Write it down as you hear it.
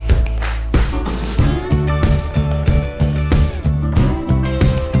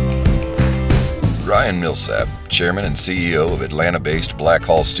Ryan Millsap, Chairman and CEO of Atlanta-based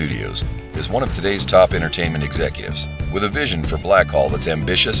Blackhall Studios, is one of today's top entertainment executives, with a vision for Blackhall that's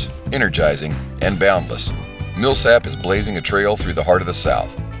ambitious, energizing, and boundless. Millsap is blazing a trail through the heart of the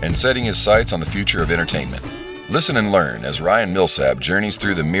South and setting his sights on the future of entertainment. Listen and learn as Ryan Millsap journeys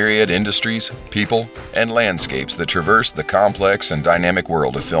through the myriad industries, people, and landscapes that traverse the complex and dynamic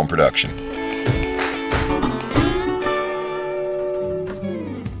world of film production.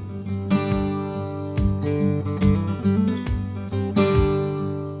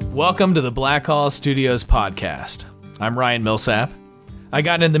 Welcome to the Blackhall Studios podcast. I'm Ryan Millsap. I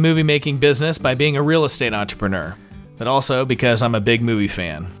got into the movie-making business by being a real estate entrepreneur, but also because I'm a big movie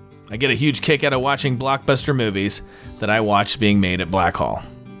fan. I get a huge kick out of watching blockbuster movies that I watched being made at Blackhall.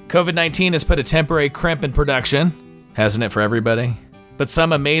 COVID-19 has put a temporary crimp in production, hasn't it for everybody? But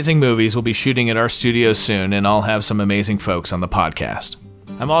some amazing movies will be shooting at our studios soon, and I'll have some amazing folks on the podcast.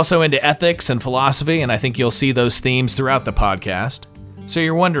 I'm also into ethics and philosophy, and I think you'll see those themes throughout the podcast. So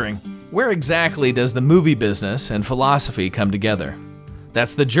you're wondering, where exactly does the movie business and philosophy come together?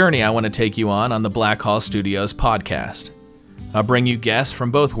 That's the journey I want to take you on the Blackhall Studios podcast. I'll bring you guests from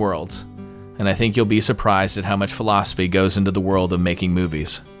both worlds, and I think you'll be surprised at how much philosophy goes into the world of making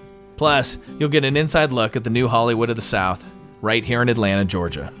movies. Plus, you'll get an inside look at the new Hollywood of the South, right here in Atlanta,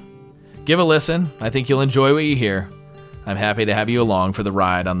 Georgia. Give a listen. I think you'll enjoy what you hear. I'm happy to have you along for the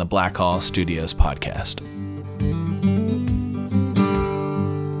ride on the Blackhall Studios podcast.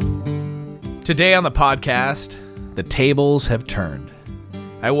 Today on the podcast, the tables have turned.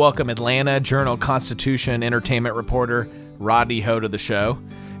 I welcome Atlanta Journal-Constitution entertainment reporter RODNEY HO to the show,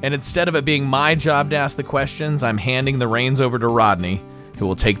 and instead of it being my job to ask the questions, I'm handing the reins over to RODNEY, who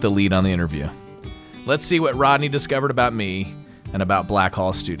will take the lead on the interview. Let's see what RODNEY discovered about me and about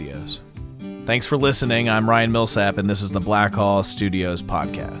Blackhall Studios. Thanks for listening. I'm Ryan Millsap, and this is the Blackhall Studios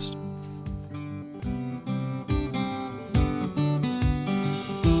podcast.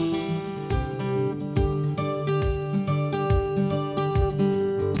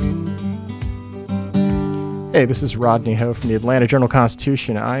 Hey, this is RODNEY HO from the Atlanta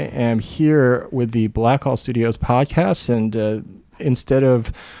Journal-Constitution. I am here with the Blackhall Studios podcast, and instead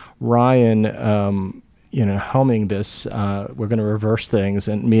of Ryan, helming this, we're going to reverse things,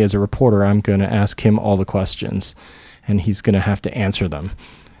 and me as a reporter, I'm going to ask him all the questions, and he's going to have to answer them.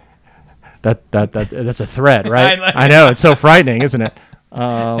 That's a threat, right? I know, it's so frightening, isn't it?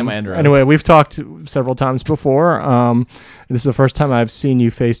 Anyway, we've talked several times before. This is the first time I've seen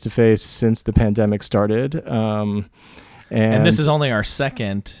you face to face since the pandemic started. And this is only our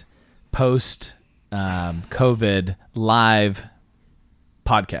second post COVID live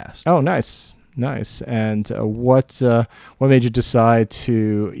podcast. Oh, nice. And what made you decide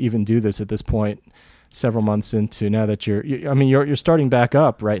to even do this at this point? Several months into now that you're starting back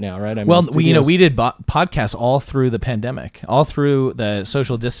up right now, right? We did podcasts all through the pandemic, all through the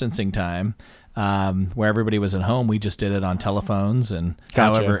social distancing time, where everybody was at home. We just did it on telephones and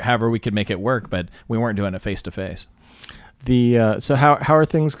however we could make it work, but we weren't doing it face to face. So how are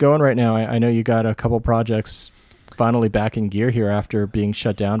things going right now? I know you got a couple projects finally back in gear here after being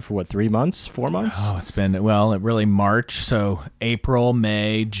shut down for 3 months, 4 months? Oh, it's been really March, so April,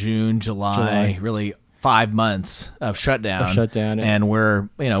 May, June, July. Really 5 months of shutdown, and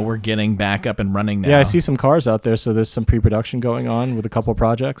we're getting back up and running now. Yeah, I see some cars out there, so there's some pre-production going on with a couple of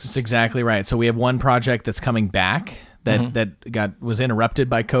projects. That's exactly right. So we have one project that's coming back that was interrupted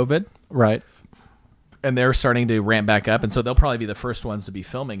by COVID. Right. And they're starting to ramp back up, and so they'll probably be the first ones to be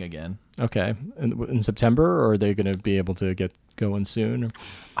filming again. Okay. In September, or are they going to be able to get going soon?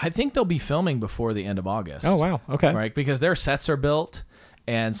 I think they'll be filming before the end of August. Oh, wow. Okay. Right, because their sets are built,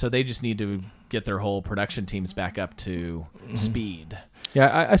 and so they just need to get their whole production teams back up to speed.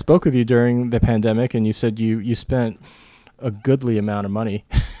 Yeah, I spoke with you during the pandemic, and you said you spent a goodly amount of money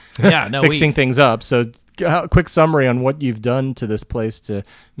fixing things up. So quick summary on what you've done to this place to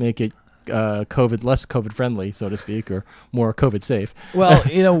make it less COVID friendly, so to speak, or more COVID safe. Well,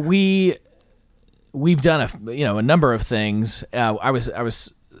 we've done a number of things. I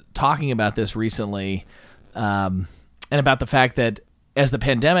was talking about this recently, and about the fact that as the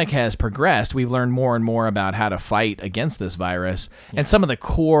pandemic has progressed, we've learned more and more about how to fight against this virus. Yeah. And some of the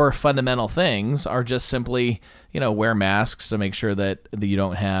core fundamental things are just simply, wear masks to make sure that you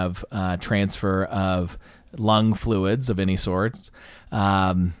don't have transfer of lung fluids of any sorts,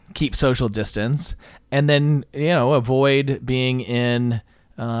 keep social distance, and then, avoid being in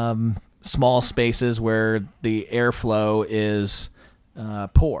small spaces where the airflow is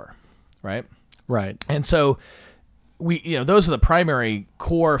poor, right? Right. And so those are the primary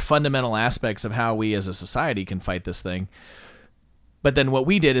core fundamental aspects of how we as a society can fight this thing. But then what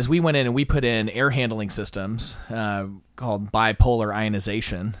we did is we went in and we put in air handling systems called bipolar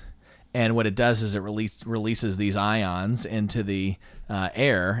ionization. And what it does is it releases these ions into the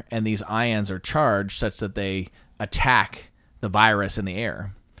air, and these ions are charged such that they attack the virus in the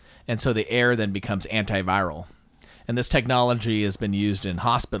air. And so the air then becomes antiviral. And this technology has been used in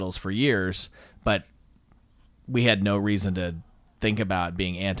hospitals for years, but we had no reason to think about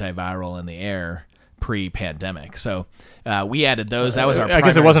being antiviral in the air pre-pandemic. So we added those. That was our I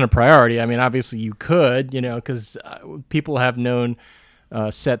guess it wasn't a priority. I mean, obviously you could, because people have known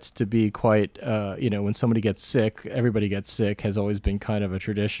sets to be quite, when somebody gets sick, everybody gets sick, has always been kind of a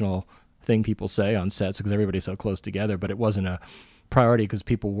traditional thing people say on sets because everybody's so close together, but it wasn't a priority because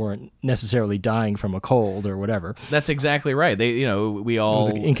people weren't necessarily dying from a cold or whatever. That's exactly right. We all... It was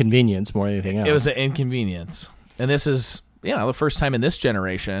an inconvenience more than anything else. It was an inconvenience. And this is, the first time in this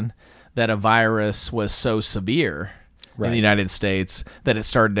generation that a virus was so severe in the United States that it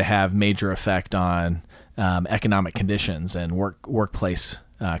started to have major effect on economic conditions and workplace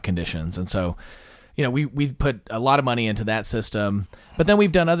conditions. And so, we put a lot of money into that system, but then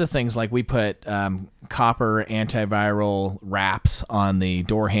we've done other things like we put copper antiviral wraps on the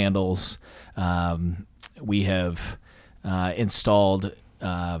door handles. We have installed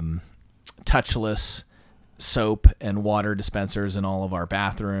touchless soap and water dispensers in all of our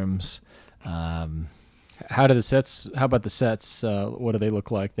bathrooms. How about the sets? What do they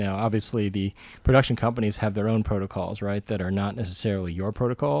look like now? Obviously, the production companies have their own protocols, right? That are not necessarily your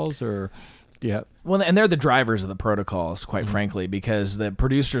protocols, or do you have? Well, and they're the drivers of the protocols, quite frankly, because the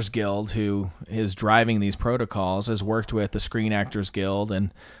Producers Guild, who is driving these protocols, has worked with the Screen Actors Guild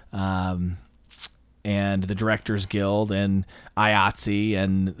and the Directors Guild and IATSE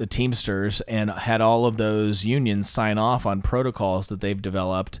and the Teamsters, and had all of those unions sign off on protocols that they've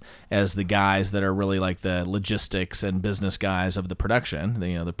developed as the guys that are really like the logistics and business guys of the production,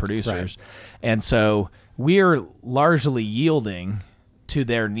 the producers. Right. And so we're largely yielding to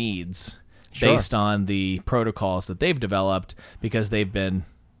their needs based on the protocols that they've developed because they've been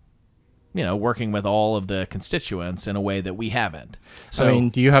working with all of the constituents in a way that we haven't. So, I mean,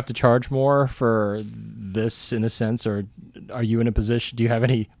 do you have to charge more for this in a sense, or are you in a position, do you have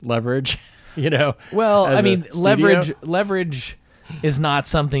any leverage, Well, I mean, leverage is not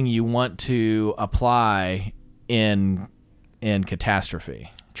something you want to apply in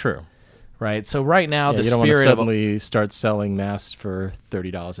catastrophe. True. Right. So right now, the you don't spirit want to suddenly start selling masks for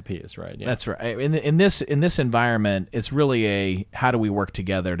 $30 a piece, right? Yeah. That's right. In this environment, it's really a how do we work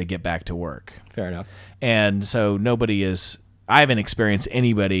together to get back to work. Fair enough. And so I haven't experienced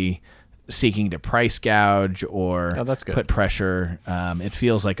anybody seeking to price gouge or put pressure. It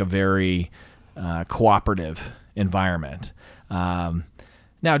feels like a very cooperative environment.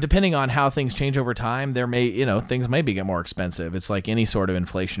 Now, depending on how things change over time, things may get more expensive. It's like any sort of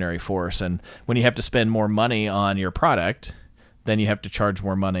inflationary force. And when you have to spend more money on your product, then you have to charge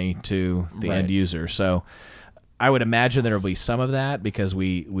more money to the end user. So I would imagine there will be some of that because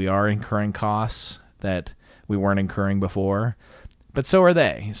we are incurring costs that we weren't incurring before. But so are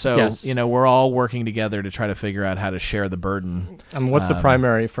they. So, yes. We're all working together to try to figure out how to share the burden. What's the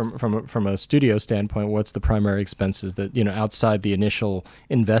primary, from a studio standpoint, what's the primary expenses that, outside the initial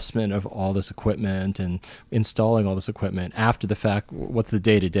investment of all this equipment and installing all this equipment, after the fact, what's the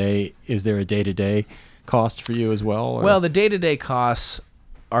day-to-day? Is there a day-to-day cost for you as well? Or? Well, the day-to-day costs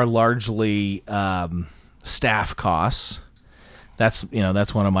are largely staff costs. That's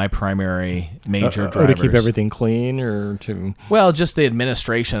one of my primary major drivers. To keep everything clean, or to just the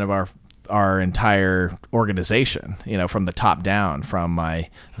administration of our entire organization. From the top down, from my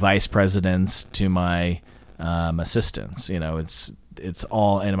vice presidents to my assistants. It's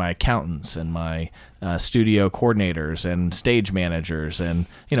all, and my accountants and my studio coordinators and stage managers and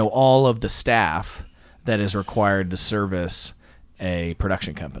all of the staff that is required to service a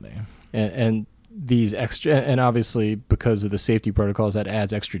production company. And these extra, and obviously because of the safety protocols, that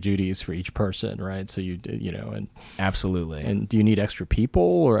adds extra duties for each person, right? So and absolutely. And do you need extra people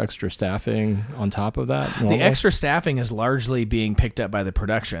or extra staffing on top of that? Normally? The extra staffing is largely being picked up by the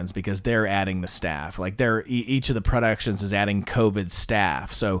productions because they're adding the staff. Like each of the productions is adding COVID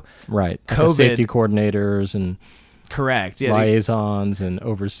staff. So right, COVID safety coordinators and correct liaisons and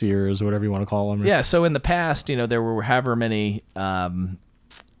overseers, whatever you want to call them. Yeah. So in the past, there were however many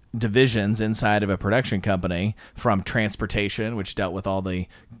divisions inside of a production company, from transportation, which dealt with all the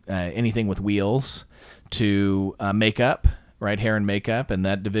anything with wheels, to makeup, right, hair and makeup, and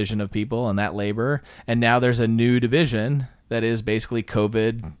that division of people and that labor. And now there's a new division that is basically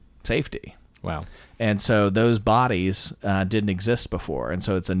COVID safety. Wow. And so those bodies didn't exist before, and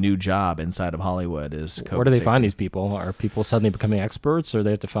so it's a new job inside of Hollywood. Where do they find these people? Are people suddenly becoming experts, or they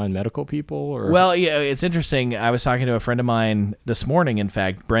have to find medical people? Or? Well, yeah, it's interesting. I was talking to a friend of mine this morning, in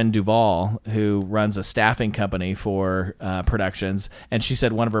fact, Bren Duvall, who runs a staffing company for productions, and she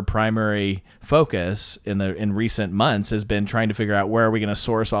said one of her primary focus in recent months has been trying to figure out where are we going to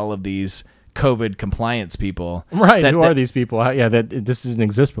source all of these COVID compliance people. Right. Who are these people? This didn't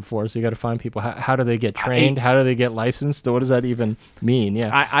exist before, so you got to find people. How do they get trained? How do they get licensed? What does that even mean?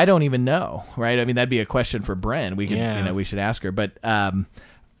 Yeah. I don't even know, right? I mean, that'd be a question for Bren. We could, we should ask her. But I'd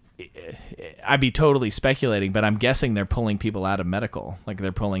be totally speculating, but I'm guessing they're pulling people out of medical. Like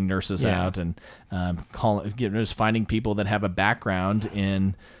they're pulling nurses out and just finding people that have a background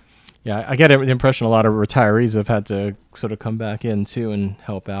in. Yeah, I get the impression a lot of retirees have had to sort of come back in too and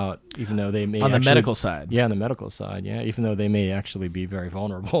help out, even though they may on the medical side. Yeah, on the medical side. Yeah, even though they may actually be very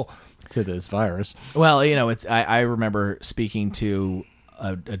vulnerable to this virus. Well, I remember speaking to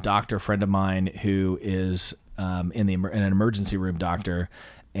a doctor friend of mine who is an emergency room doctor,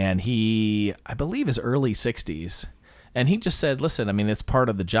 and he, I believe, is early 60s. And he just said, listen, I mean, it's part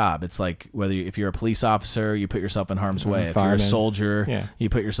of the job. It's like if you're a police officer, you put yourself in harm's way. If you're a soldier, you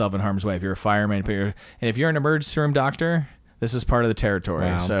put yourself in harm's way. If you're a fireman, and if you're an emergency room doctor, this is part of the territory.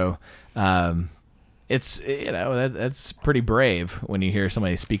 Wow. So it's, that's pretty brave when you hear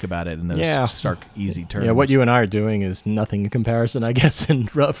somebody speak about it in those stark, easy terms. Yeah, what you and I are doing is nothing in comparison, I guess,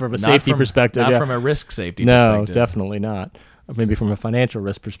 from a safety perspective. Not from a risk safety perspective. No, definitely not. Maybe from a financial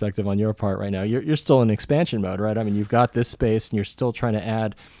risk perspective on your part right now, you're still in expansion mode, right? I mean, you've got this space and you're still trying to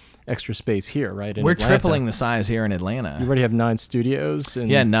add extra space here, right? We're tripling the size here in Atlanta. You already have 9 studios.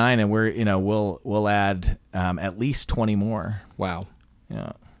 9, and we'll add at least 20 more. Wow.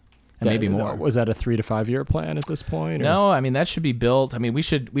 Yeah. And maybe more. Was that a 3 to 5 year plan at this point? Or? No, I mean that should be built. I mean we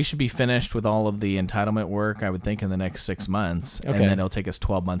should be finished with all of the entitlement work, I would think, in the next 6 months, and then it'll take us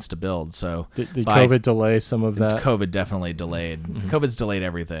 12 months to build. So did COVID delay some of that? COVID definitely delayed. Mm-hmm. COVID's delayed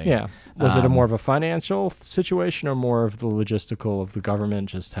everything. Yeah. Was it more of a financial situation or more of the logistical of the government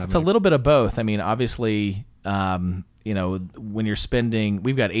just having? It's a little bit of both. I mean, obviously. When you're spending,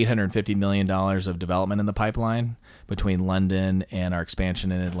 we've got $850 million of development in the pipeline between London and our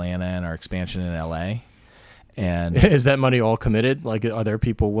expansion in Atlanta and our expansion in LA. And is that money all committed? Like, are there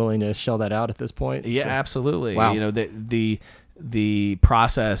people willing to shell that out at this point? Yeah, absolutely. Wow. The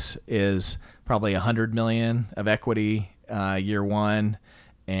process is probably $100 million of equity year 1.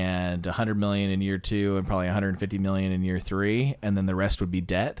 And $100 million in year 2, and probably $150 million in year 3, and then the rest would be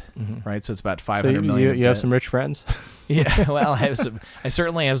debt, right? So it's about $500 million. You have some rich friends. Yeah, well, I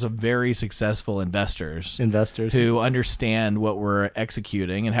certainly have some very successful investors who understand what we're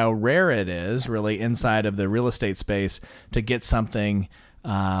executing and how rare it is, really, inside of the real estate space to get something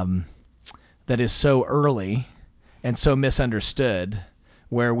that is so early and so misunderstood,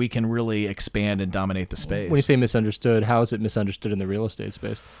 where we can really expand and dominate the space. When you say misunderstood, how is it misunderstood in the real estate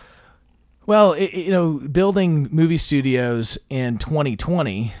space? Well, building movie studios in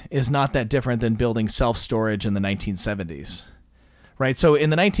 2020 is not that different than building self-storage in the 1970s, right? So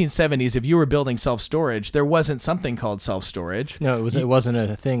in the 1970s, if you were building self-storage, there wasn't something called self-storage. No, it wasn't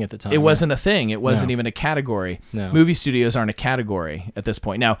a thing at the time. It wasn't a thing. It wasn't even a category. No. Movie studios aren't a category at this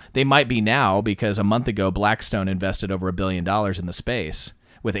point. Now, they might be now because a month ago, Blackstone invested over $1 billion in the space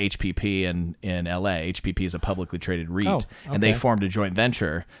with HPP in LA. HPP is a publicly traded REIT, and they formed a joint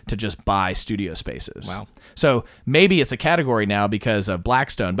venture to just buy studio spaces. Wow. So maybe it's a category now because of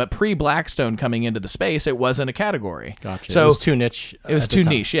Blackstone, but pre-Blackstone coming into the space, it wasn't a category. Gotcha. So it was too niche. It was too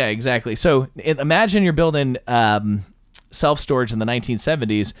niche, yeah, exactly. So imagine you're building self-storage in the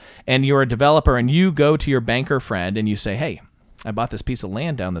 1970s, and you're a developer, and you go to your banker friend, and you say, hey, I bought this piece of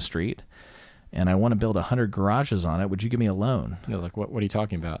land down the street, and I want to build 100 garages on it. Would you give me a loan? They're like, what are you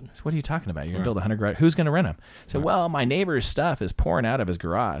talking about? So what are you talking about? You're going to build 100 garages. Who's going to rent them? So, well, my neighbor's stuff is pouring out of his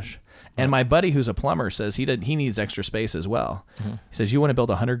garage. And my buddy who's a plumber says he needs extra space as well. He says, you want to build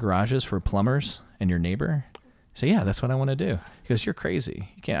 100 garages for plumbers and your neighbor? So yeah, that's what I want to do. He goes, you're crazy.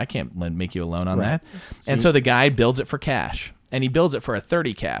 I can't make you a loan on that. So the guy builds it for cash. And he builds it for a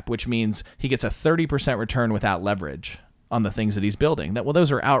 30 cap, which means he gets a 30% return without leverage on the things that he's building.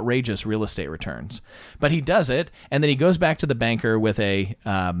 Those are outrageous real estate returns. But he does it, and then he goes back to the banker with a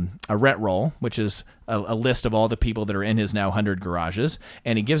rent roll, which is a list of all the people that are in his now 100 garages,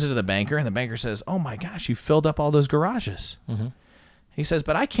 and he gives it to the banker, and the banker says, oh my gosh, you filled up all those garages. He says,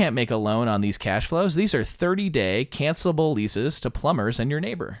 but I can't make a loan on these cash flows. These are 30-day cancelable leases to plumbers and your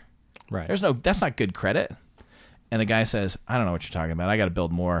neighbor. Right. That's not good credit. And the guy says, I don't know what you're talking about. I got to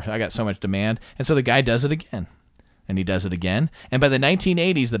build more. I got so much demand. And so the guy does it again. And he does it again. And by the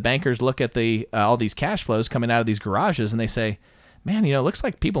 1980s, the bankers look at all these cash flows coming out of these garages, and they say, man, it looks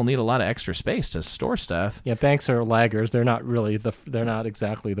like people need a lot of extra space to store stuff. Yeah, banks are laggers. They're not really they're not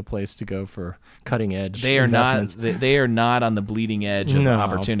exactly the place to go for cutting edge. They are investments. not. They are not on the bleeding edge of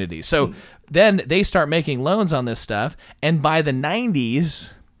opportunity. So then they start making loans on this stuff, and by the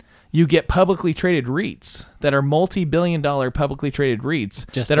 90s, you get publicly traded REITs that are multi-billion-dollar publicly traded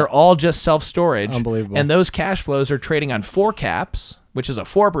REITs are all just self-storage. Unbelievable. And those cash flows are trading on 4 caps, which is a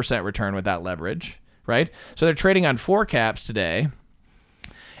 4% return without leverage. Right? So they're trading on 4 caps today,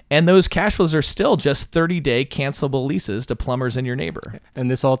 and those cash flows are still just 30-day cancelable leases to plumbers in your neighbor. And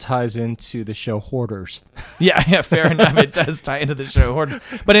this all ties into the show Hoarders. Yeah, fair enough. It does tie into the show Hoarders.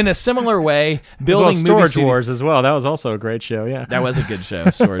 But in a similar way, building Storage Wars as well. That was also a great show, yeah. That was a good show,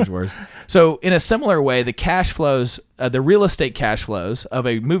 Storage Wars. So in a similar way, the cash flows, the real estate cash flows of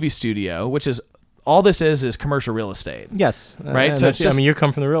a movie studio, which is all this is commercial real estate. Yes. Right? So it's just, you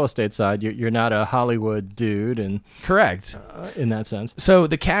come from the real estate side. You're not a Hollywood dude. And correct. In that sense. So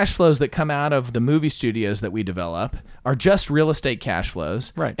the cash flows that come out of the movie studios that we develop are just real estate cash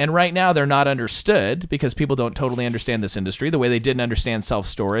flows. Right. And right now they're not understood because people don't totally understand this industry the way they didn't understand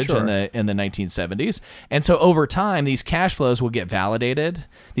self-storage in the 1970s. And so over time, these cash flows will get validated.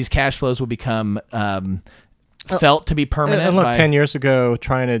 These cash flows will become felt to be permanent. And look, 10 years ago,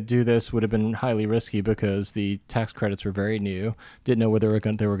 trying to do this would have been highly risky because the tax credits were very new. Didn't know whether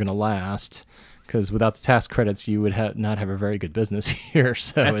they were going to last. Because without the tax credits, you would not have a very good business here.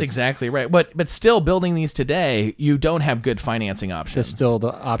 So that's exactly right. But still, building these today, you don't have good financing options.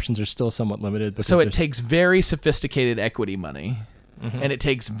 The options are still somewhat limited. So it takes very sophisticated equity money, and it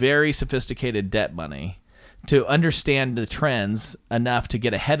takes very sophisticated debt money to understand the trends enough to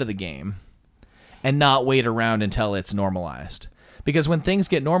get ahead of the game and not wait around until it's normalized. Because when things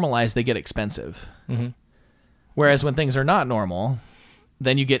get normalized, they get expensive. Whereas when things are not normal,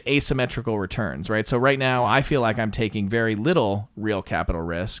 then you get asymmetrical returns, right? So right now, I feel like I'm taking very little real capital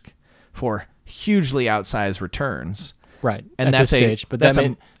risk for hugely outsized returns. Right, and at that's this stage, but that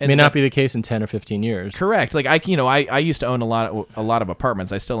may not be the case in 10 or 15 years. Correct. Like I used to own a lot of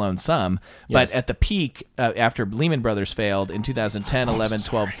apartments. I still own some, but at the peak after Lehman Brothers failed in 2010, 11,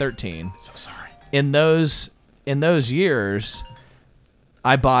 12, 13. So sorry. In those years,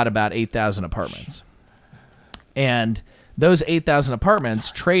 I bought about 8,000 apartments, and those 8,000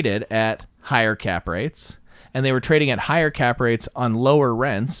 apartments traded at higher cap rates, and they were trading at higher cap rates on lower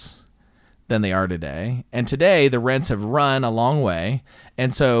rents than they are today. And today, the rents have run a long way,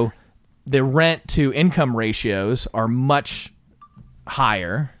 and so the rent to income ratios are much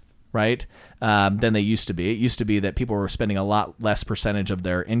higher, right, than they used to be. It used to be that people were spending a lot less percentage of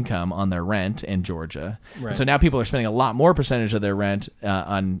their income on their rent in Georgia. Right. So now people are spending a lot more percentage of their rent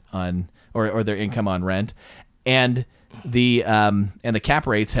or their income on rent, and the cap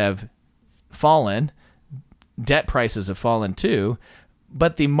rates have fallen. Debt prices have fallen too,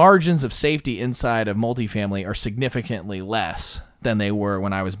 but the margins of safety inside of multifamily are significantly less than they were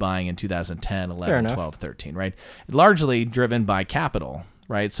when I was buying in 2010, 11, 12, 13, right? Largely driven by capital,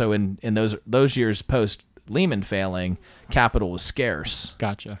 right? So in those years post Lehman failing, capital was scarce.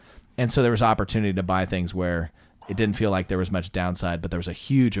 Gotcha. And so there was opportunity to buy things where it didn't feel like there was much downside, but there was a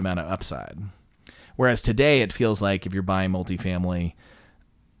huge amount of upside. Whereas today it feels like if you're buying multifamily,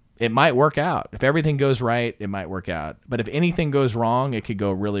 it might work out. If everything goes right, it might work out. But if anything goes wrong, it could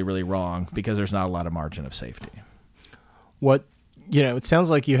go really, really wrong because there's not a lot of margin of safety. It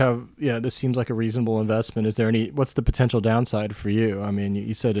sounds like you have, this seems like a reasonable investment. What's the potential downside for you? I mean,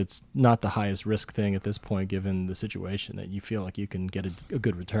 you said it's not the highest risk thing at this point, given the situation, that you feel like you can get a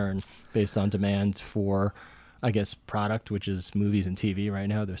good return based on demand for, I guess, product, which is movies and TV right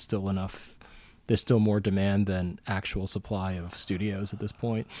now. There's still more demand than actual supply of studios at this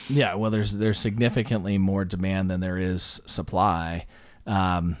point. Yeah, well, there's significantly more demand than there is supply.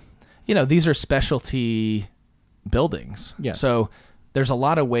 These are specialty buildings. Yes. So there's a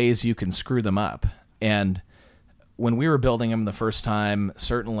lot of ways you can screw them up. And when we were building them the first time,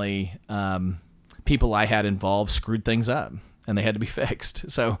 certainly people I had involved screwed things up and they had to be fixed.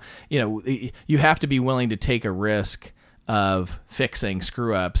 So, you have to be willing to take a risk of fixing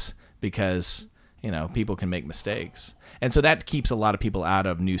screw ups because people can make mistakes. And so that keeps a lot of people out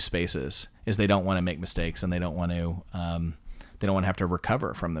of new spaces, is they don't want to make mistakes and they don't want to have to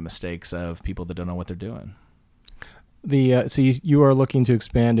recover from the mistakes of people that don't know what they're doing. So you are looking to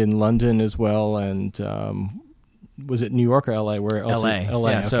expand in London as well, and was it New York or LA? LA. Yeah.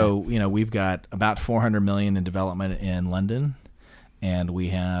 Okay. So we've got about $400 million in development in London, and we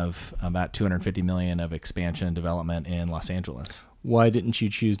have about $250 million of expansion and development in Los Angeles. Why didn't you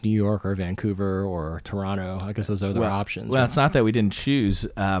choose New York or Vancouver or Toronto? I guess those are other options. Well, it's not that we didn't choose.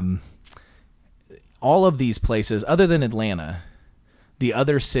 All of these places, other than Atlanta, the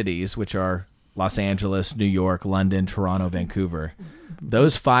other cities, which are Los Angeles, New York, London, Toronto, Vancouver,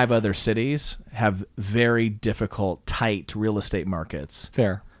 those 5 other cities have very difficult, tight real estate markets.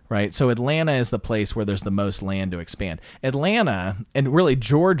 Fair. Right? So Atlanta is the place where there's the most land to expand. Atlanta, and really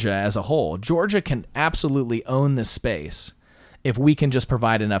Georgia as a whole, Georgia can absolutely own this space if we can just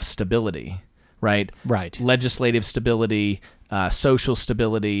provide enough stability, right? Right. Legislative stability, social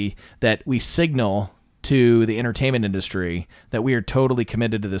stability, that we signal to the entertainment industry that we are totally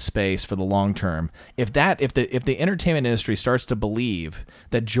committed to this space for the long term. If the entertainment industry starts to believe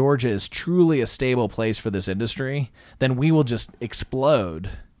that Georgia is truly a stable place for this industry, then we will just explode,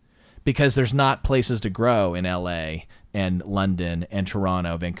 because there's not places to grow in LA and London and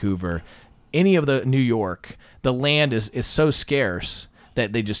Toronto, Vancouver, any of the New York. The land is so scarce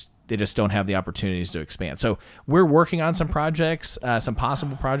that they just don't have the opportunities to expand. So we're working on some projects, some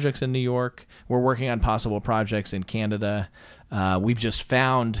possible projects in New York. We're working on possible projects in Canada. We've just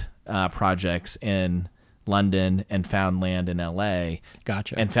found projects in London and found land in LA.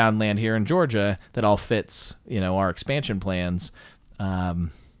 Gotcha. And found land here in Georgia that all fits, our expansion plans.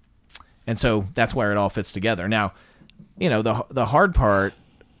 And so that's where it all fits together. Now, the hard part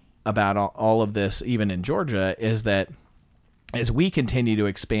about all of this, even in Georgia, is that as we continue to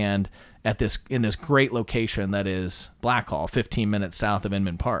expand in this great location that is Blackhall, 15 minutes south of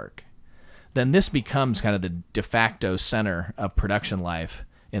Inman Park, then this becomes kind of the de facto center of production life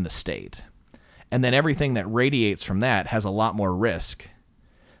in the state. And then everything that radiates from that has a lot more risk,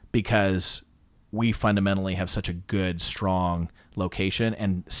 because we fundamentally have such a good, strong location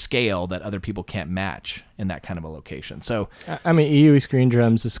and scale that other people can't match in that kind of a location. So, I mean, EU Screen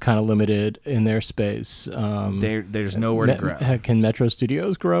Gems is kind of limited in their space. There's nowhere to grow. Can Metro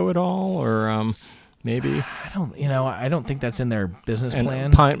Studios grow at all, or maybe? I don't think that's in their business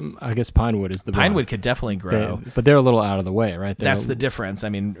plan. I guess Pinewood is the Pinewood could definitely grow, but they're a little out of the way, right? That's the difference. I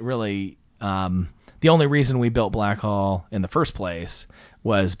mean, really, the only reason we built Blackhall in the first place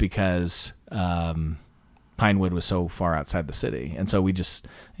was because Pinewood was so far outside the city. And so we just,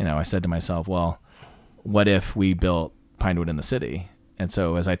 I said to myself, well, what if we built Pinewood in the city? And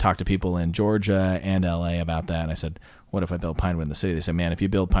so as I talked to people in Georgia and LA about that, I said, what if I built Pinewood in the city? They said, man, if you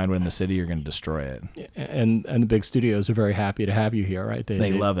build Pinewood in the city, you're going to destroy it. And the big studios are very happy to have you here, right?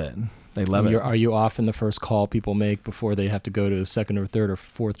 They love it. They love it. Are you often the first call people make before they have to go to second or third or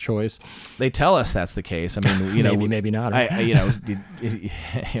fourth choice? They tell us that's the case. I mean, maybe not.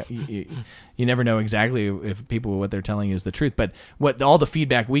 You never know exactly if what they're telling you is the truth. But all the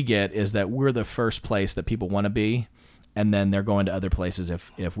feedback we get is that we're the first place that people want to be, and then they're going to other places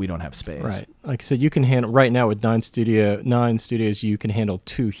if we don't have space. Right. Like I said, you can handle right now with 9 studios. You can handle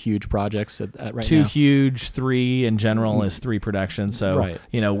 2 huge projects right now. 2 huge, 3 in general is 3 productions. So right.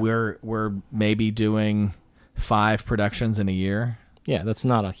 We're maybe doing 5 productions in a year. Yeah, that's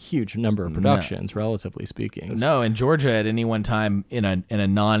not a huge number of productions, relatively speaking. No, in Georgia at any one time in a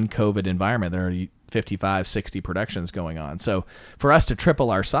non-COVID environment, there are 55, 60 productions going on. So for us to triple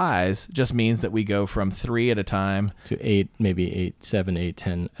our size just means that we go from 3 at a time to 8, maybe 8, 7, 8,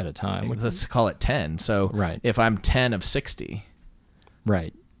 10 at a time. Let's call it 10. So right. If I'm 10 of 60,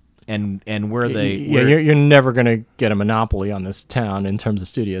 right. And you're never going to get a monopoly on this town in terms of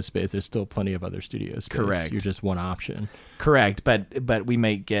studio space. There's still plenty of other studio space. Correct. You're just one option. Correct, but we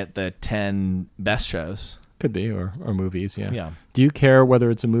might get the 10 best shows. Could be, or movies, yeah. Yeah. Do you care whether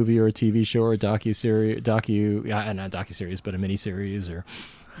it's a movie or a TV show or a not docuseries, but a miniseries or?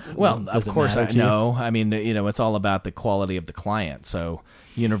 Well, of course I know. I mean, it's all about the quality of the client. So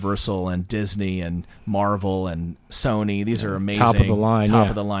Universal and Disney and Marvel and Sony, these are amazing, top of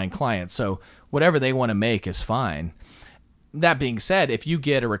the line clients. So whatever they want to make is fine. That being said, if you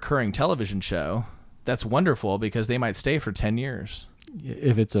get a recurring television show, that's wonderful, because they might stay for 10 years.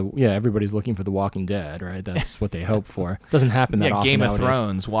 If it's everybody's looking for The Walking Dead, right? That's what they hope for. Doesn't happen that often Game nowadays. of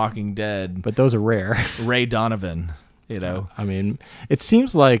Thrones, Walking Dead. But those are rare. Ray Donovan, I mean, it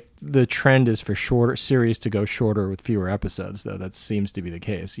seems like the trend is for shorter series to go shorter with fewer episodes, though. That seems to be the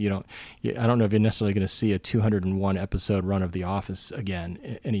case. I don't know if you're necessarily going to see a 201 episode run of The Office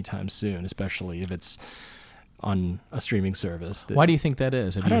again anytime soon, especially if it's on a streaming service. Why do you think that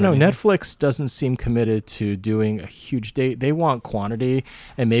is? I don't know. Netflix doesn't seem committed to doing a huge date. They want quantity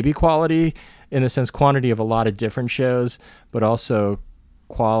and maybe quality, in the sense quantity of a lot of different shows, but also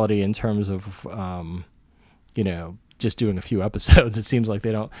quality in terms of, just doing a few episodes. It seems like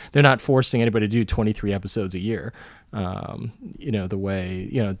they're not forcing anybody to do 23 episodes a year. The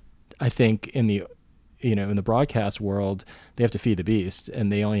way, I think in the broadcast world, they have to feed the beast,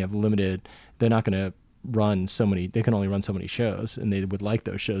 and they only have limited, they're not going to run they can only run so many shows, and they would like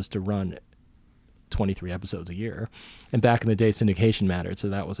those shows to run 23 episodes a year. And back in the day, syndication mattered, so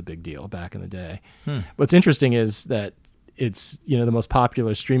that was a big deal back in the day. What's interesting is that it's, the most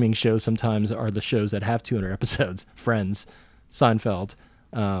popular streaming shows sometimes are the shows that have 200 episodes. Friends, Seinfeld,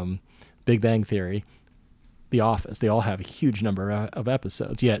 Big Bang Theory, The Office. They all have a huge number of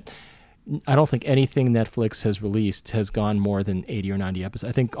episodes, yet I don't think anything Netflix has released has gone more than 80 or 90 episodes.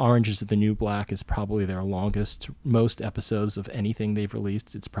 I think Orange is the New Black is probably their most episodes of anything they've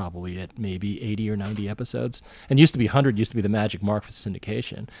released. It's probably at maybe 80 or 90 episodes. And used to be 100, used to be the magic mark for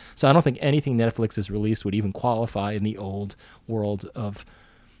syndication. So I don't think anything Netflix has released would even qualify in the old world of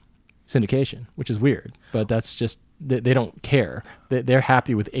syndication, which is weird. But that's just, they don't care. They're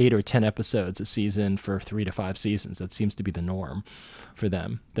happy with 8 or 10 episodes a season for 3 to 5 seasons. That seems to be the norm for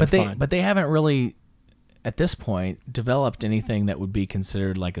them. But they haven't really, at this point, developed anything that would be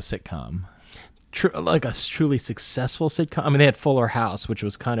considered like a sitcom. Like a truly successful sitcom. I mean, they had Fuller House, which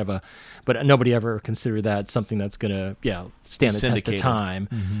was kind of but nobody ever considered that something that's going to, stand the test of time.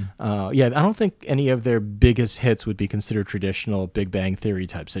 I don't think any of their biggest hits would be considered traditional Big Bang Theory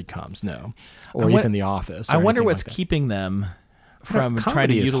type sitcoms, no. Or even The Office. I wonder what's keeping them from trying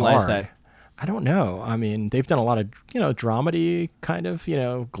to utilize that. I don't know. I mean, they've done a lot of, dramedy kind of,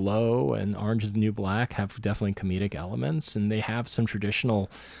 Glow and Orange is the New Black have definitely comedic elements, and they have some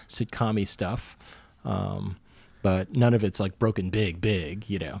traditional sitcom-y stuff. But none of it's like broken big,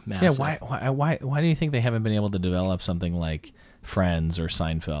 massive. Yeah, why do you think they haven't been able to develop something like Friends or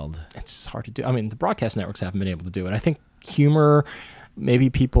Seinfeld? It's hard to do. I mean, the broadcast networks haven't been able to do it. I think humor, maybe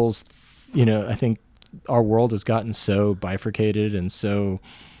people's, I think our world has gotten so bifurcated and so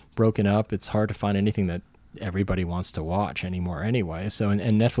broken up, it's hard to find anything that everybody wants to watch anymore anyway. So, and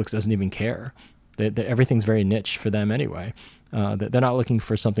Netflix doesn't even care. Everything's very niche for them anyway. They're not looking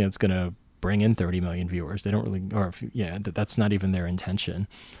for something that's going to bring in 30 million viewers. They don't really, that's not even their intention.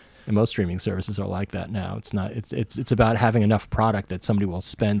 And most streaming services are like that now. It's not. It's about having enough product that somebody will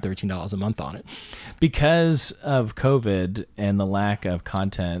spend $13 a month on it. Because of COVID and the lack of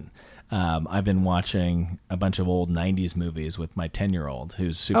content, I've been watching a bunch of old 90s movies with my 10-year-old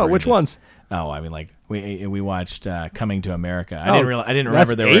who's super. Oh, which ones? Oh, I mean, like we watched Coming to America. I didn't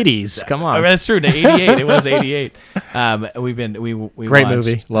remember there 80s. Come on. Oh, that's true. 88. It was 88. We great watched,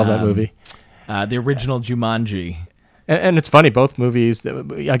 movie. Love that movie. The original Jumanji. And it's funny, both movies,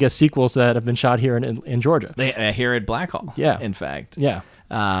 I guess sequels that have been shot here in Georgia. Here at Blackhall. Yeah. In fact. Yeah.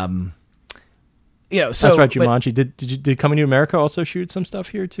 So that's right, Jumanji. Did Coming to America also shoot some stuff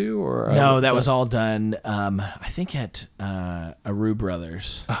here too, or no? That was all done. I think at Aru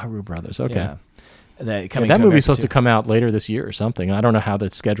Brothers. Aru Brothers. Okay. Yeah. That movie's supposed to come out later this year or something. I don't know how the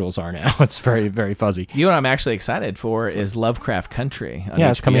schedules are now. It's very, very fuzzy. You know what I'm actually excited for is Lovecraft Country. On HBO.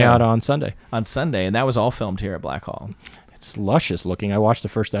 It's coming out on Sunday. On Sunday, and that was all filmed here at Blackhall. It's luscious looking. I watched the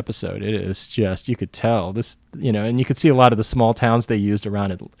first episode. It is just, you could tell this, and you could see a lot of the small towns they used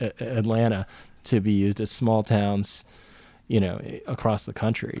around Atlanta to be used as small towns, across the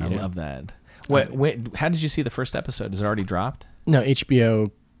country. I love that. How did you see the first episode? Is it already dropped? No, HBO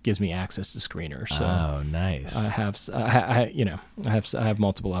gives me access to screeners. So oh, nice. I have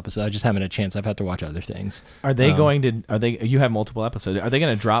multiple episodes. I just haven't had a chance. I've had to watch other things. Are they you have multiple episodes. Are they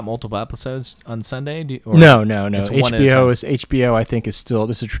going to drop multiple episodes on Sunday? No. HBO, I think, is still,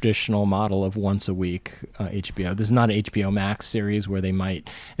 this is a traditional model of once a week HBO. This is not an HBO Max series where they might,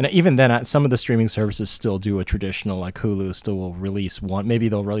 and even then, some of the streaming services still do a traditional, like Hulu still will release one. Maybe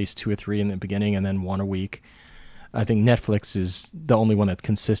they'll release 2 or 3 in the beginning and then one a week. I think Netflix is the only one that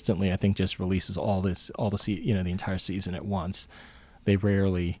consistently, I think, just releases the entire season at once. They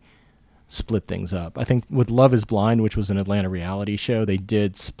rarely split things up. I think with Love is Blind, which was an Atlanta reality show, they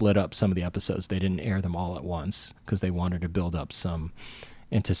did split up some of the episodes. They didn't air them all at once because they wanted to build up some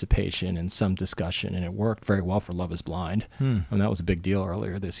anticipation and some discussion, and it worked very well for Love is Blind. And that was a big deal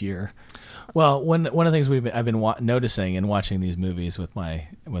earlier this year. Well, one of the things I've been noticing and watching these movies with my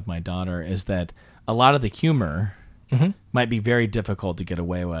daughter is that a lot of the humor might be very difficult to get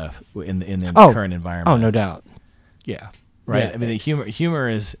away with in the current environment. Oh, no doubt. Yeah. Right. Yeah. I mean, the humor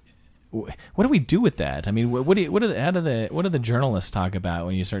is. What do we do with that? I mean, what do the journalists talk about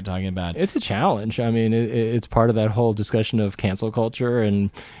when you start talking about? It's a challenge. I mean, it's part of that whole discussion of cancel culture, and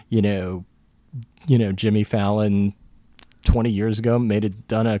Jimmy Fallon 20 years ago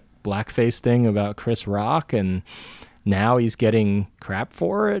done a blackface thing about Chris Rock, and now he's getting crap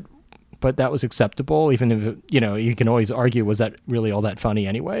for it. but that was acceptable, even if, you can always argue, was that really all that funny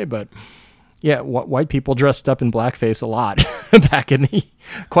anyway? But yeah, white people dressed up in blackface a lot back in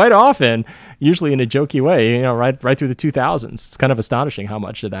quite often, usually in a jokey way, right through the 2000s. It's kind of astonishing how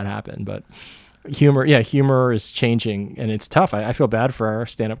much did that happen, but humor is changing, and it's tough. I feel bad for our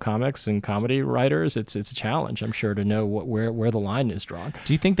stand-up comics and comedy writers. It's a challenge, I'm sure, to know where the line is drawn.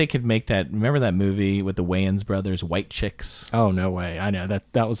 Do you think they could make that? Remember that movie with the Wayans brothers, White Chicks? Oh, no way. I know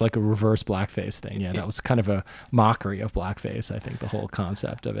that was like a reverse blackface thing. Yeah, that was kind of a mockery of blackface, I think, the whole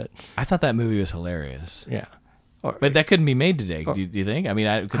concept of it. I thought that movie was hilarious. Yeah. But that couldn't be made today. Do you think? I mean,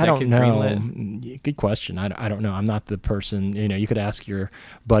 I don't know. Good question. I don't know. I'm not the person. You could ask your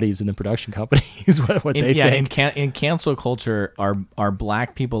buddies in the production companies what they think. In cancel culture, are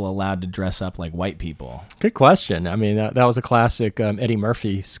black people allowed to dress up like white people? Good question. I mean, that was a classic Eddie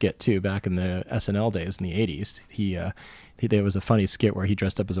Murphy skit too, back in the SNL days in the '80s. There was a funny skit where he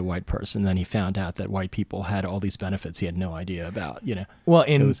dressed up as a white person, and then he found out that white people had all these benefits he had no idea about. Well,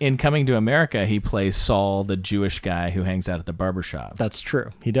 in Coming to America, he plays Saul, the Jewish guy who hangs out at the barbershop. That's true.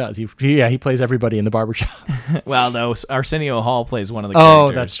 He does. He plays everybody in the barbershop. Well, no, Arsenio Hall plays one of the characters.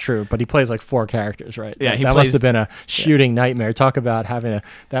 Oh, that's true. But he plays like 4 characters, right? Yeah, that must have been a shooting nightmare. Talk about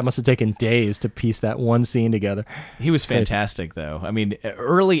that must have taken days to piece that one scene together. He was fantastic, though. I mean,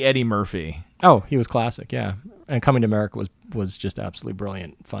 early Eddie Murphy. Oh, he was classic, yeah. And Coming to America was just absolutely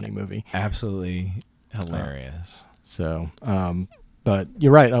brilliant, funny movie. Absolutely hilarious. But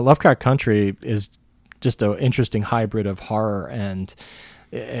you're right. Lovecraft Country is just an interesting hybrid of horror and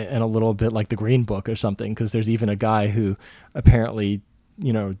a little bit like the Green Book or something, because there's even a guy who apparently,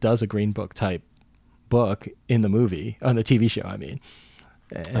 does a Green Book type book in the movie, on the TV show, I mean.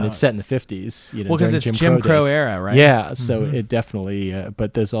 And it's set in the 50s, well, because it's Jim Crow era, right? Yeah, so it definitely,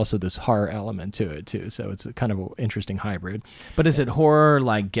 but there's also this horror element to it too. So it's a kind of an interesting hybrid. But is it horror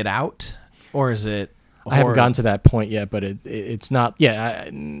like Get Out, or is it? I haven't gotten to that point yet, but it's not. Yeah,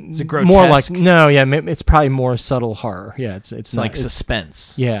 is it grotesque? More like it's probably more subtle horror. Yeah, it's like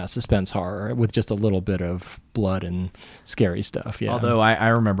suspense. Yeah, suspense horror with just a little bit of blood and scary stuff. Yeah. Although I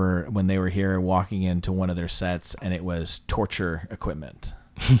remember when they were here walking into one of their sets, and it was torture equipment.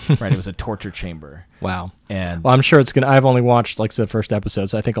 Right, it was a torture chamber. Wow. And I'm sure it's gonna. I've only watched the first episode,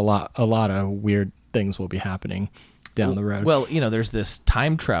 so I think a lot of weird things will be happening down the road. Well, there's this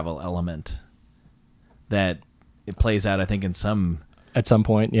time travel element that it plays out, I think, at some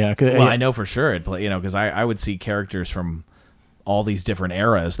point. Yeah. I know for sure it play. Because I would see characters from all these different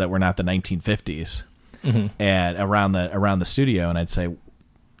eras that were not the 1950s, and around the studio, and I'd say,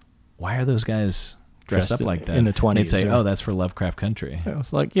 why are those guys dressed up like that in the 20s? They'd say, "Oh, that's for Lovecraft Country." It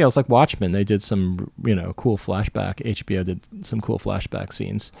was like Watchmen. They did some cool flashback. HBO did some cool flashback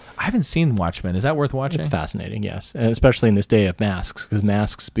scenes. I haven't seen Watchmen. Is that worth watching? It's fascinating, yes, and especially in this day of masks, because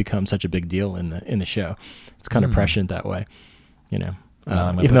masks become such a big deal in the show. It's kind of prescient that way, even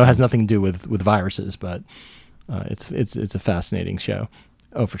though it has nothing to do with viruses, but it's a fascinating show.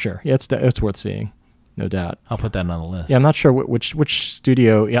 Oh, for sure. Yeah, it's worth seeing. No doubt. I'll put that on the list. Yeah, I'm not sure which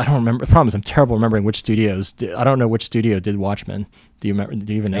studio. Yeah, I don't remember. The problem is I'm terrible remembering which studios. I don't know which studio did Watchmen. Do you remember?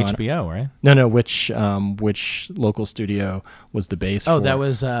 Do you even know? HBO, right? No. Which local studio was the base? Oh, that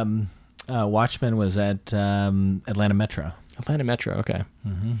was Watchmen was at Atlanta Metro. Atlanta Metro. Okay.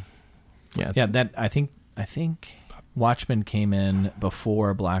 Mm-hmm. Yeah. Yeah. That I think Watchmen came in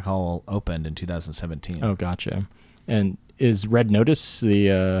before Blackhall opened in 2017. Oh, gotcha. And is Red Notice the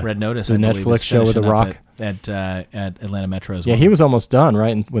Netflix show with The Rock at Atlanta Metro as well? Yeah, he was almost done,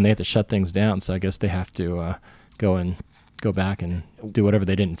 right? And when they had to shut things down, so I guess they have to go back and do whatever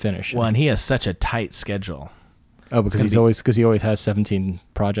they didn't finish. Well, and he has such a tight schedule. Oh, because he always has 17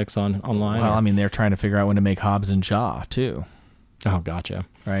 projects online. Well, I mean, they're trying to figure out when to make Hobbs and Shaw too. Oh, gotcha.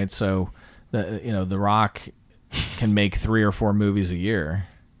 Right, so The Rock can make 3 or 4 movies a year.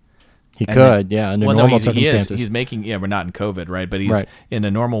 He could, under normal circumstances. He's making, we're not in COVID, right? But he's in a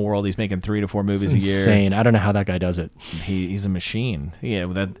normal world. He's making 3 to 4 movies a year. Insane. I don't know how that guy does it. He's a machine. Yeah.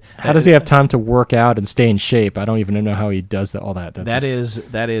 How does he have time to work out and stay in shape? I don't even know how he does all that. That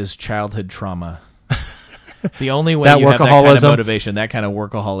is childhood trauma. The only way you have that kind of motivation, that kind of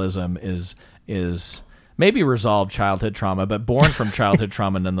workaholism, is maybe resolved childhood trauma, but born from childhood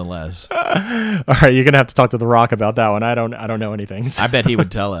trauma nonetheless. All right, you're gonna have to talk to The Rock about that one. I don't know anything. So. I bet he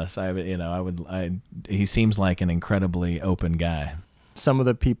would tell us. He seems like an incredibly open guy. Some of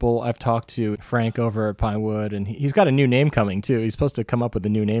the people I've talked to, Frank over at Pinewood, and he's got a new name coming too. He's supposed to come up with a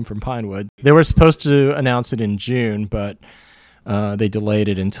new name from Pinewood. They were supposed to announce it in June, but they delayed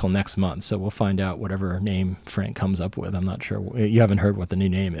it until next month. So we'll find out whatever name Frank comes up with. I'm not sure. You haven't heard what the new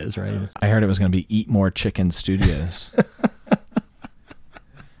name is, right? I heard it was going to be Eat More Chicken Studios.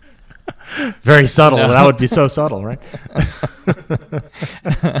 Very subtle. No. That would be so subtle, right?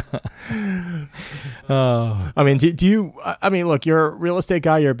 Oh. I mean, do you? I mean, look, you're a real estate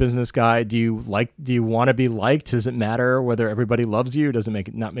guy. You're a business guy. Do you want to be liked? Does it matter whether everybody loves you? Does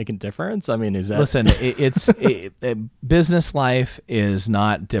it not make a difference? I mean, is that? Listen, business life is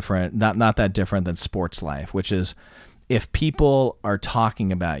not different. Not that different than sports life, which is if people are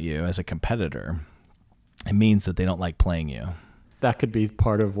talking about you as a competitor, it means that they don't like playing you. That could be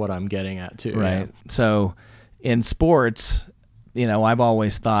part of what I'm getting at too. Right. Yeah. So in sports, I've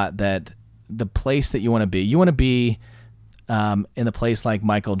always thought that the place that you want to be in a place like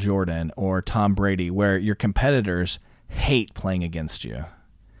Michael Jordan or Tom Brady, where your competitors hate playing against you.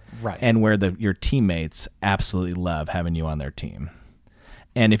 Right. And where your teammates absolutely love having you on their team.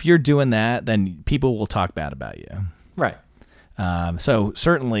 And if you're doing that, then people will talk bad about you. Right. So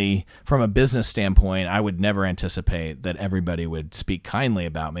certainly from a business standpoint, I would never anticipate that everybody would speak kindly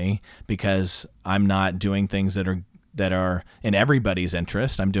about me because I'm not doing things that are in everybody's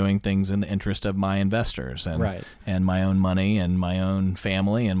interest. I'm doing things in the interest of my investors and my own money and my own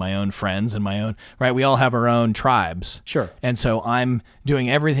family and my own friends and my own, right? We all have our own tribes. Sure. And so I'm doing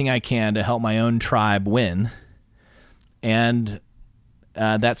everything I can to help my own tribe win. And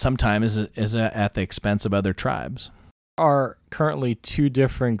that sometimes is at the expense of other tribes. Are currently two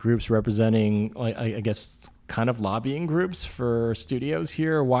different groups representing, I guess, kind of lobbying groups for studios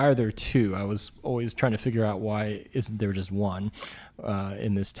here. Why are there two? I was always trying to figure out why isn't there just one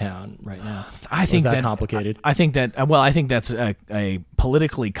in this town right now. I think that complicated. I think that's a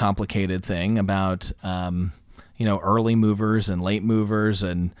politically complicated thing about early movers and late movers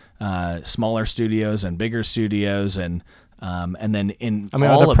and smaller studios and bigger studios and then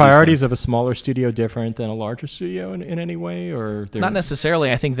are the priorities of a smaller studio different than a larger studio in any way, or not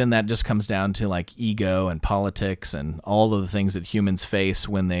necessarily? I think then that just comes down to like ego and politics and all of the things that humans face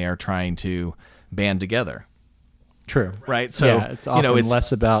when they are trying to band together. True. Right. So yeah, it's often it's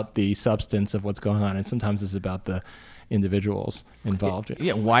less about the substance of what's going on, and sometimes it's about the individuals involved.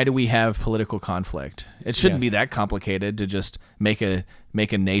 Yeah. Why do we have political conflict? It shouldn't be that complicated to just make a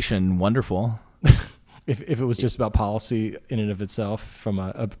nation wonderful. If it was just about policy in and of itself from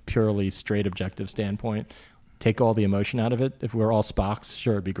a purely straight objective standpoint, take all the emotion out of it. If we were all Spocks,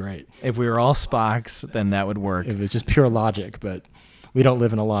 sure, it'd be great. If we were all Spocks, then that would work. If it's just pure logic, but we don't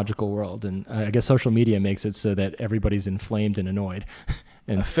live in a logical world. And I guess social media makes it so that everybody's inflamed and annoyed.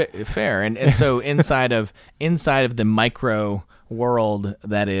 And fair. And so inside of the micro world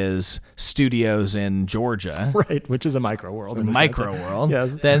that is studios in Georgia, right, which is a micro world, world.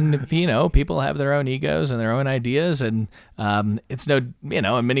 Yes. Then people have their own egos and their own ideas, and it's in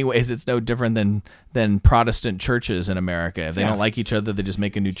many ways it's no different than Protestant churches in America. If they don't like each other, they just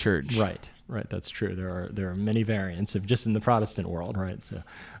make a new church. Right, that's true. There are many variants of just in the Protestant world, right? So,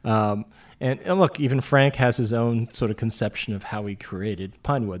 and look, even Frank has his own sort of conception of how he created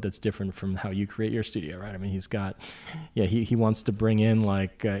Pinewood. That's different from how you create your studio, right? I mean, he's got, he wants to bring in I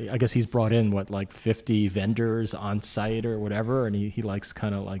guess he's brought in 50 vendors on site or whatever, and he likes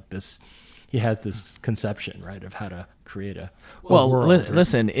kind of like this. He has this conception, right, of how to create a world.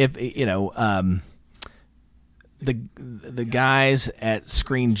 Listen, if the guys at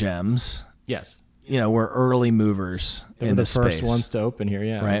Screen Gems. Yes. We're early movers in the space. They were the first ones to open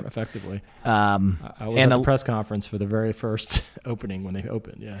here, right? Effectively. I was at the press conference for the very first opening when they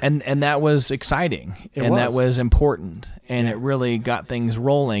opened, yeah. And that was exciting, that was important, and it really got things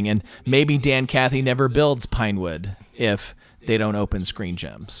rolling. And maybe Dan Cathy never builds Pinewood if they don't open Screen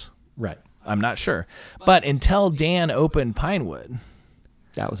Gems. Right. I'm not sure. But until Dan opened Pinewood...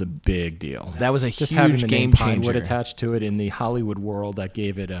 That was a big deal. That was a just huge having the game name changer. Pinewood attached to it in the Hollywood world, that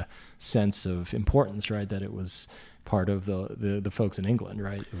gave it a sense of importance, right? That it was part of the folks in England,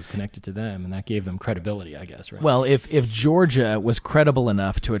 right? It was connected to them, and that gave them credibility, I guess, right? Well, if Georgia was credible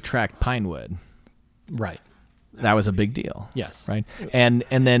enough to attract Pinewood, right, that was a big deal. Yes, right. And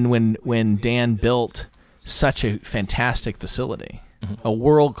then when Dan built such a fantastic facility, a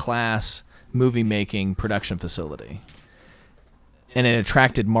world-class movie-making production facility. And it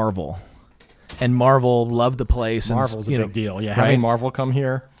attracted Marvel, and Marvel loved the place. Marvel's a big deal. Yeah, right? Having Marvel come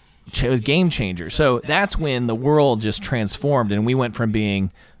here, it was a game changer. So that's when the world just transformed, and we went from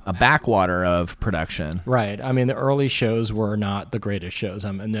being a backwater of production. Right. I mean, the early shows were not the greatest shows.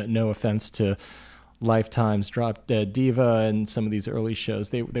 No offense to Lifetime's Drop Dead Diva and some of these early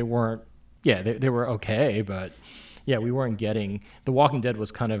shows. They weren't. Yeah, they were okay, but. Yeah, we weren't getting... The Walking Dead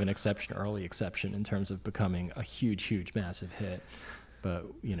was kind of an early exception in terms of becoming a huge, massive hit. But,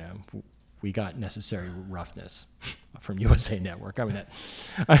 we got Necessary Roughness from USA Network. I mean,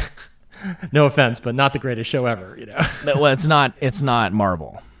 No offense, but not the greatest show ever. Well, it's not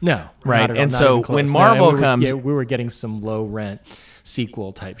Marvel. No, right. Not at all, And not so even close. when Marvel comes, we were getting some low rent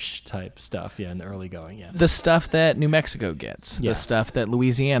sequel type stuff. Yeah, in the early going. Yeah, the stuff that New Mexico gets, the stuff that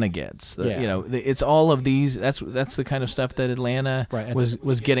Louisiana gets. It's all of these. That's the kind of stuff that Atlanta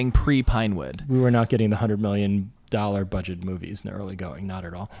was getting pre Pinewood. We were not getting the $100 million budget movies in the early going. Not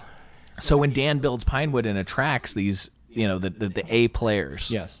at all. So when Dan builds Pinewood and attracts these, the A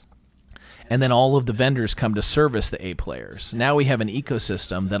players. Yes. And then all of the vendors come to service the A players. Now we have an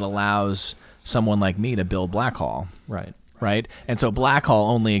ecosystem that allows someone like me to build Blackhall. Right? And so Blackhall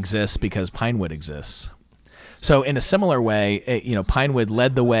only exists because Pinewood exists. So in a similar way, Pinewood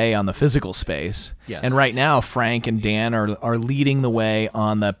led the way on the physical space. Yes. And right now, Frank and Dan are leading the way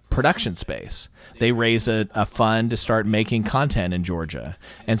on the production space. They raised a fund to start making content in Georgia.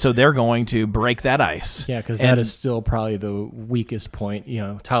 And so they're going to break that ice. Yeah, because that is still probably the weakest point.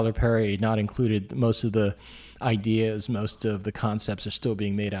 Tyler Perry not included. Most of the ideas, most of the concepts are still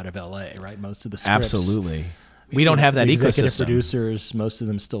being made out of L.A., right? Most of the scripts. Absolutely. We don't have that ecosystem. Executive producers, most of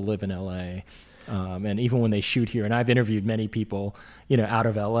them still live in L.A., and even when they shoot here, and I've interviewed many people, out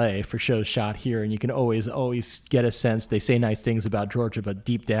of LA for shows shot here, and you can always get a sense they say nice things about Georgia, but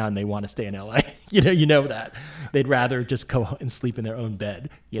deep down they want to stay in LA. That they'd rather just go and sleep in their own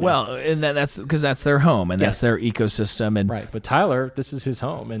bed. Well, and that's because that's their home and that's their ecosystem. And right, but Tyler, this is his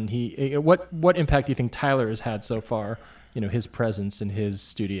home, and what impact do you think Tyler has had so far? His presence in his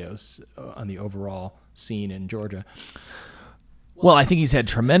studios on the overall scene in Georgia. Well, I think he's had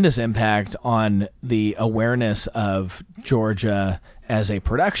tremendous impact on the awareness of Georgia as a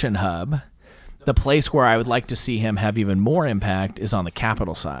production hub. The place where I would like to see him have even more impact is on the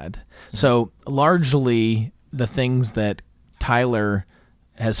capital side. So largely the things that Tyler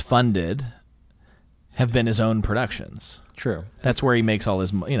has funded have been his own productions. True. That's where he makes all his,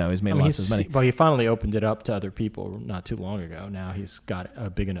 he's made lots of money. Well, he finally opened it up to other people not too long ago. Now he's got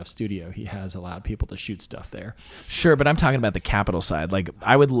a big enough studio. He has allowed people to shoot stuff there. Sure, but I'm talking about the capital side. Like,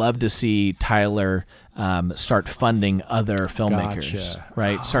 I would love to see Tyler start funding other filmmakers,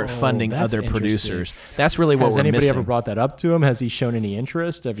 right? Start funding other producers. That's really what we're missing. Has anybody ever brought that up to him? Has he shown any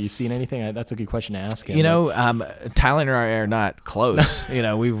interest? Have you seen anything? That's a good question to ask him. Tyler and I are not close.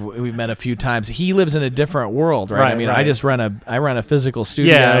 We've met a few times. He lives in a different world, right? I run a physical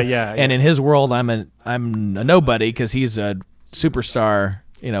studio. Yeah. And in his world, I'm a nobody because he's a superstar.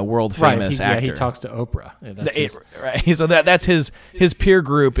 World famous actor. He talks to Oprah. Right. So that's his peer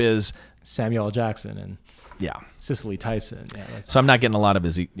group is Samuel L. Jackson and Cicely Tyson. Yeah, so I'm not getting a lot of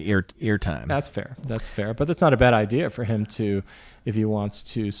his ear time. That's fair. But that's not a bad idea for him to, if he wants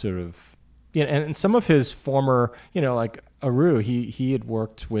to sort of, and some of his former, like Aru, he had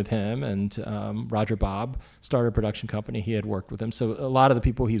worked with him, and Roger Bob started a production company. He had worked with him. So a lot of the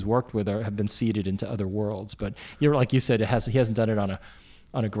people he's worked with have been seeded into other worlds. But like you said, he hasn't done it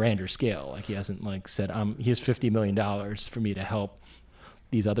on a grander scale. Like he hasn't said, here's $50 million for me to help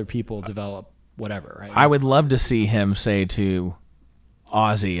these other people develop whatever. Right? I would love to see him say to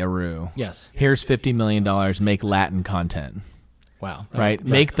Ozzy Aru, yes, here's $50 million, make Latin content. Wow. Right?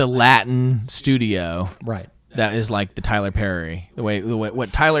 Make the Latin studio. Right. That is like the Tyler Perry. The way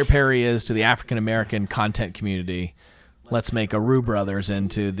what Tyler Perry is to the African American content community. Let's make Aru Brothers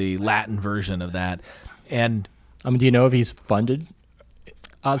into the Latin version of that. And do you know if he's funded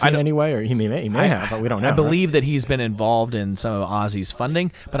Ozzy in any way, or he may have, but we don't know. I believe that he's been involved in some of Ozzy's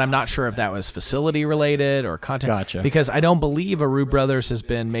funding, but I'm not sure if that was facility related or content. Gotcha. Because I don't believe Aru Brothers has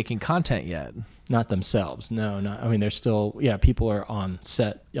been making content yet. Not themselves. No, not. They're still. Yeah, people are on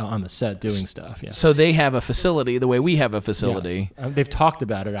the set doing stuff. Yeah. So they have a facility the way we have a facility. Yes. They've talked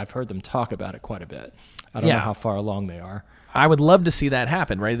about it. I've heard them talk about it quite a bit. I don't know how far along they are. I would love to see that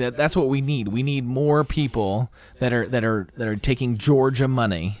happen, right? That's what we need. We need more people that are taking Georgia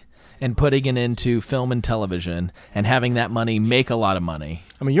money and putting it into film and television and having that money make a lot of money.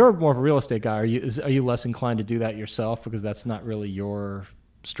 You're more of a real estate guy. Are you less inclined to do that yourself because that's not really your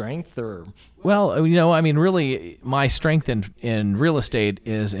strength? Or well, really my strength in real estate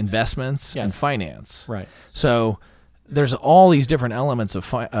is investments and finance. Right. So there's all these different elements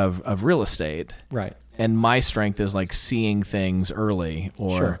of real estate. Right. And my strength is seeing things early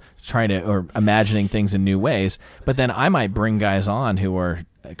or or imagining things in new ways. But then I might bring guys on who are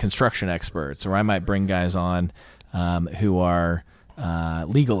construction experts, or I might bring guys on who are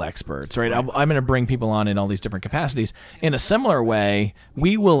legal experts, right? I'm going to bring people on in all these different capacities. In a similar way,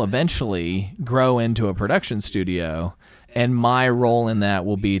 we will eventually grow into a production studio, and my role in that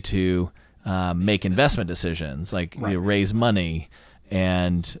will be to make investment decisions, raise money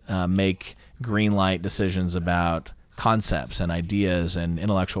and make green light decisions about concepts and ideas and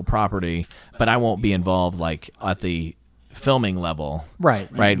intellectual property, but I won't be involved like at the filming level. Right.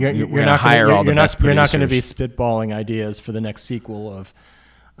 You're going to hire all the best producers. You're not going to be spitballing ideas for the next sequel of,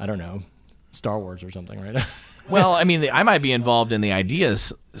 I don't know, Star Wars or something, right? Well, I mean, I might be involved in the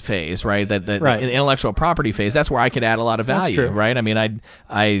ideas phase, right? The intellectual property phase. That's where I could add a lot of value, That's true. right? I mean,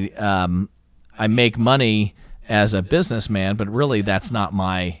 I make money as a businessman, but really that's not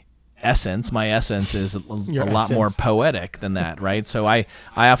my essence. My essence is a lot more poetic than that, right? So I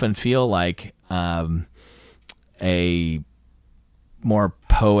often feel like a more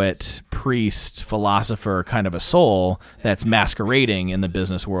poet, priest, philosopher kind of a soul that's masquerading in the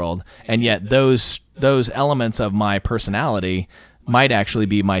business world, and yet those elements of my personality might actually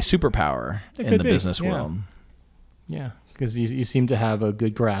be my superpower in the business world. Yeah, because you seem to have a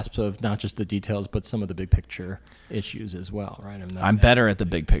good grasp of not just the details, but some of the big picture issues as well, right? I'm better at the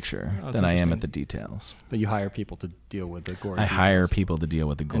big picture than I am at the details. But you hire people to deal with the gory details. Hire people to deal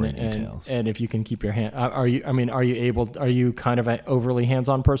with the gory details. And if you can keep your hand, are you kind of an overly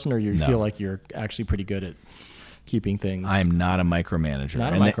hands-on person, or you feel like you're actually pretty good at keeping things? I'm not a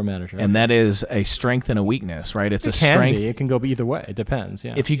micromanager. And that is a strength and a weakness, right? It's a strength. It can go either way. It depends.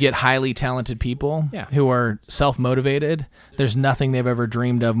 Yeah. If you get highly talented people who are self-motivated, there's nothing they've ever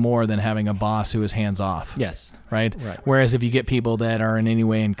dreamed of more than having a boss who is hands-off. Yes. Right? Whereas if you get people that are in any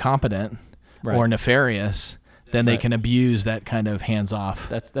way incompetent or nefarious, then they can abuse that kind of hands-off.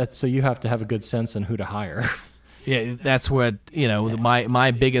 That's so you have to have a good sense on who to hire. Yeah, that's what,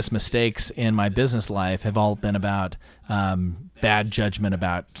 my biggest mistakes in my business life have all been about bad judgment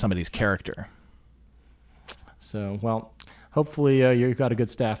about somebody's character. So, well, hopefully you've got a good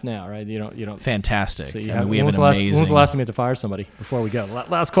staff now, right? You don't. Fantastic. So we have an amazing. When was the last time you had to fire somebody? Before we go,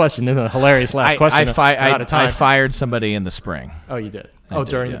 last question. This is a hilarious last question. I fired somebody in the spring. Oh, you did.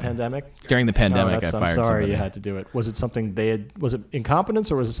 During the pandemic? During the pandemic, I fired somebody. I'm sorry you had to do it. Was it something was it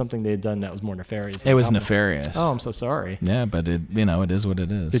incompetence, or was it something they had done that was more nefarious? It was nefarious. Oh, I'm so sorry. Yeah, but it is what it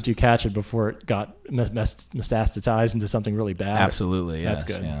is. Did you catch it before it got metastasized into something really bad? Absolutely, yes.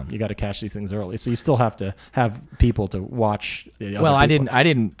 That's good. Yeah. You got to catch these things early. So you still have to have people to watch the other people. I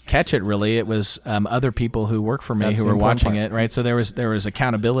didn't catch it really. It was other people who work for me who were watching it, right? So there was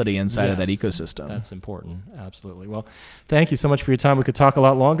accountability inside of that ecosystem. That's important. Absolutely. Well, thank you so much for your time. We could talk a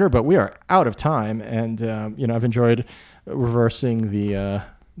lot longer, but we are out of time, and I've enjoyed reversing the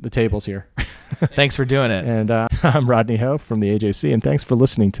tables here. Thanks for doing it. And I'm Rodney Ho from the AJC, and thanks for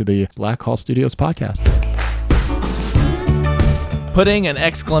listening to the Blackhall Studios podcast. Putting an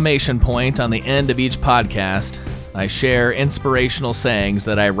exclamation point on the end of each podcast, I share inspirational sayings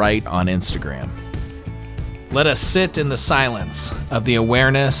that I write on Instagram. Let us sit in the silence of the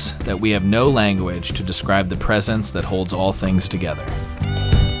awareness that we have no language to describe the presence that holds all things together.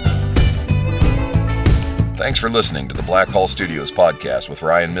 Thanks for listening to the Blackhall Studios podcast with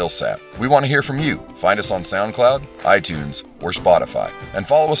Ryan Millsap. We want to hear from you. Find us on SoundCloud, iTunes, or Spotify. And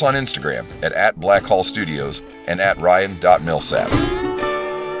follow us on Instagram at Blackhall Studios and at Ryan.Millsap.